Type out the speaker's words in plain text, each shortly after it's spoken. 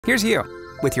Here's you,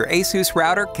 with your ASUS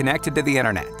router connected to the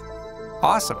internet.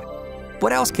 Awesome.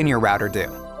 What else can your router do?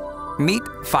 Meet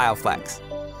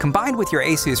FileFlex. Combined with your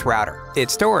ASUS router,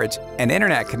 its storage, and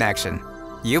internet connection,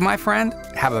 you, my friend,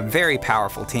 have a very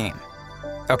powerful team.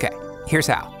 Okay, here's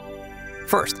how.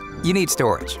 First, you need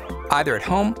storage, either at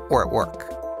home or at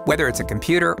work. Whether it's a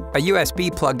computer, a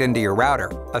USB plugged into your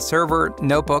router, a server,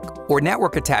 notebook, or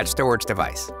network-attached storage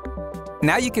device.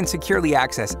 Now you can securely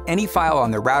access any file on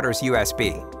the router's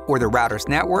USB or the router's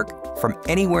network from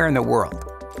anywhere in the world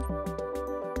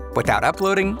without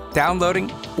uploading,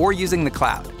 downloading, or using the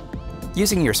cloud.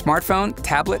 Using your smartphone,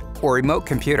 tablet, or remote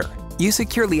computer, you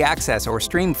securely access or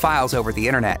stream files over the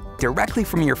internet directly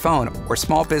from your phone or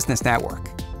small business network.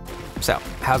 So,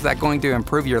 how's that going to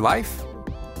improve your life?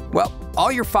 Well,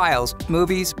 all your files,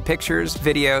 movies, pictures,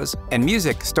 videos, and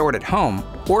music stored at home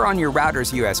or on your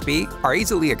router's USB are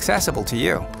easily accessible to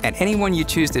you and anyone you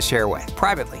choose to share with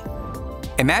privately.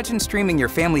 Imagine streaming your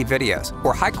family videos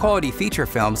or high-quality feature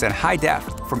films in high def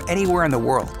from anywhere in the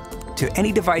world to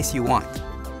any device you want,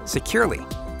 securely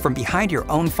from behind your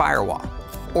own firewall.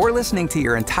 Or listening to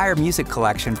your entire music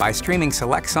collection by streaming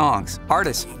select songs,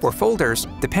 artists, or folders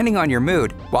depending on your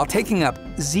mood while taking up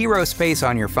zero space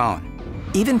on your phone.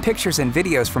 Even pictures and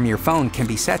videos from your phone can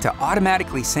be set to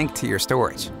automatically sync to your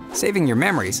storage, saving your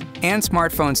memories and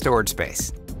smartphone storage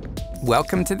space.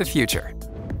 Welcome to the future.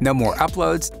 No more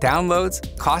uploads,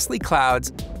 downloads, costly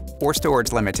clouds, or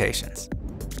storage limitations.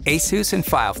 ASUS and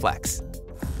FileFlex.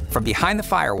 From behind the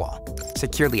firewall,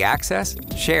 securely access,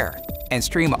 share, and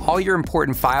stream all your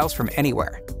important files from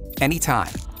anywhere,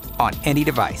 anytime, on any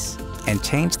device, and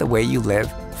change the way you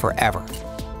live forever.